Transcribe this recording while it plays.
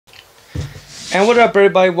And what up,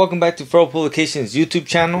 everybody? Welcome back to Feral Publications YouTube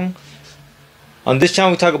channel. On this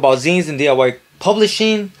channel we talk about zines and DIY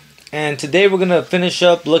publishing, and today we're gonna finish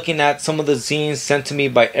up looking at some of the zines sent to me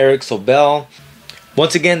by Eric Sobel.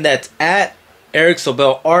 Once again, that's at Eric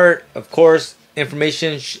Sobel Art. Of course,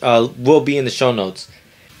 information will be in the show notes.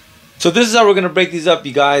 So this is how we're gonna break these up,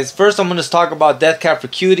 you guys. First, I'm gonna talk about Death Cab for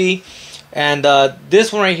Cutie. And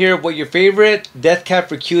this one right here, what your favorite Death Cab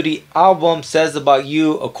for Cutie album says about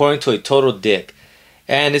you according to a total dick.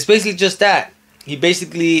 And it's basically just that. He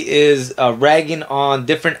basically is ragging on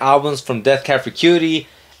different albums from Death Cab for Cutie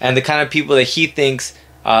and the kind of people that he thinks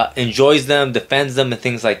enjoys them, defends them, and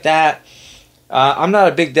things like that. I'm not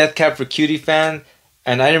a big Death Cab for Cutie fan,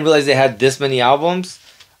 and I didn't realize they had this many albums.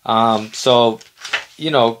 So, you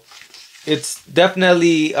know, it's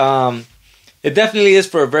definitely... it definitely is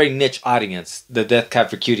for a very niche audience, the Death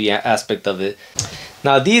Cab for Cutie aspect of it.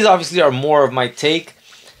 Now, these obviously are more of my take.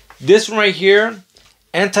 This one right here,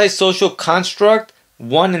 Antisocial Construct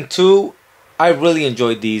 1 and 2, I really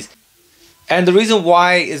enjoyed these. And the reason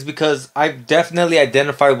why is because I've definitely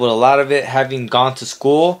identified with a lot of it, having gone to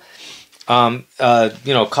school, you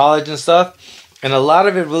know, college and stuff. And a lot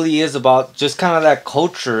of it really is about just kind of that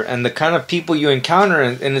culture and the kind of people you encounter.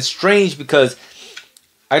 And it's strange because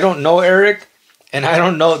I don't know Eric. And I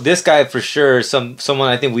don't know this guy for sure. Someone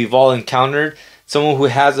I think we've all encountered. Someone who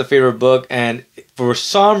has a favorite book. And for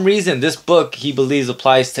some reason, this book he believes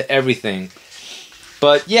applies to everything.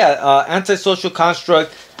 But yeah, Antisocial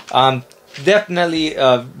Construct. Definitely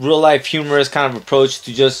a real life humorous kind of approach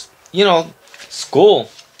to just, you know, school.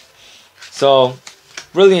 So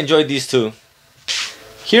really enjoyed these two.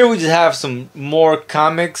 Here we just have some more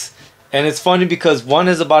comics. And it's funny because one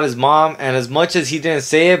is about his mom, and as much as he didn't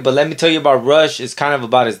say it, but let me tell you about Rush, it's kind of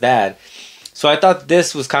about his dad. So I thought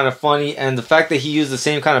this was kind of funny, and the fact that he used the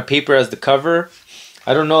same kind of paper as the cover,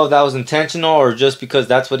 I don't know if that was intentional or just because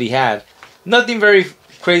that's what he had. Nothing very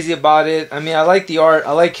crazy about it. I mean, I like the art.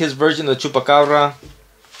 I like his version of Chupacabra.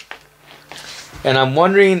 And I'm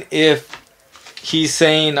wondering if he's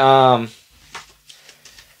saying...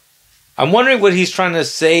 I'm wondering what he's trying to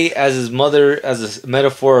say as his mother, as a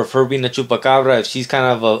metaphor of her being a chupacabra, if she's kind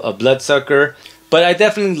of a bloodsucker. But I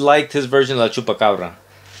definitely liked his version of the chupacabra.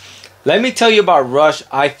 Let me tell you about Rush.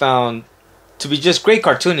 I found to be just great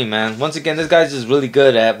cartooning, man. Once again, this guy's just really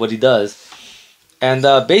good at what he does. And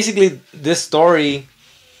basically, this story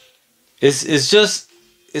is just...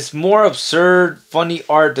 It's more absurd, funny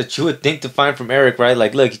art that you would think to find from Eric, right?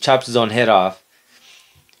 Like, look, he chops his own head off.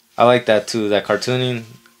 I like that too, that cartooning.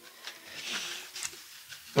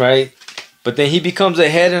 Right? But then he becomes a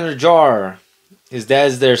head in a jar. His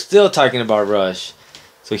dad's there still talking about Rush.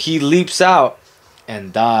 So he leaps out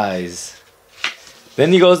and dies.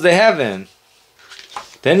 Then he goes to heaven.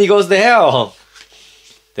 Then he goes to hell.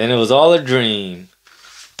 Then it was all a dream.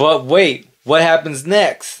 But wait, what happens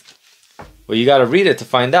next? Well, you gotta read it to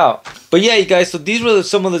find out. But yeah, you guys, so these were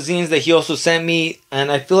some of the zines that he also sent me,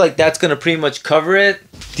 and I feel like that's gonna pretty much cover it.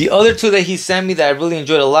 The other two that he sent me that I really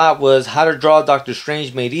enjoyed a lot was How to Draw Doctor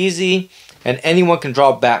Strange Made Easy and Anyone Can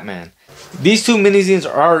Draw Batman. These two mini zines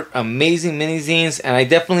are amazing mini zines, and I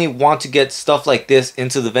definitely want to get stuff like this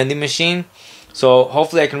into the vending machine. So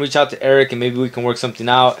hopefully I can reach out to Eric and maybe we can work something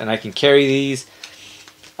out and I can carry these.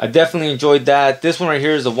 I definitely enjoyed that. This one right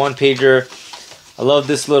here is a one-pager. I love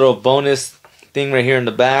this little bonus thing right here in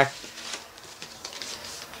the back.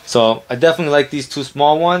 So I definitely like these two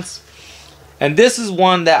small ones. And this is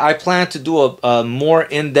one that I plan to do a more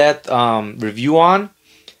in-depth review on.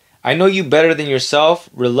 I Know You Better Than Yourself,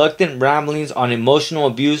 Reluctant Ramblings on Emotional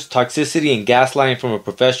Abuse, Toxicity, and Gaslighting from a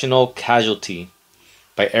Professional Casualty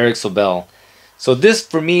by Eric Sobel. So this,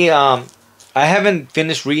 for me, I haven't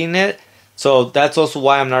finished reading it, so that's also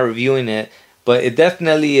why I'm not reviewing it. But it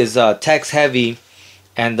definitely is text heavy,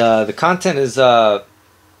 and the content is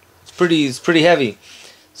it's pretty heavy.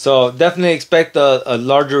 So definitely expect a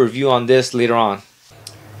larger review on this later on.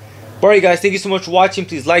 Alright guys, thank you so much for watching.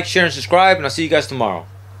 Please like, share, and subscribe, and I'll see you guys tomorrow.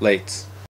 Lates.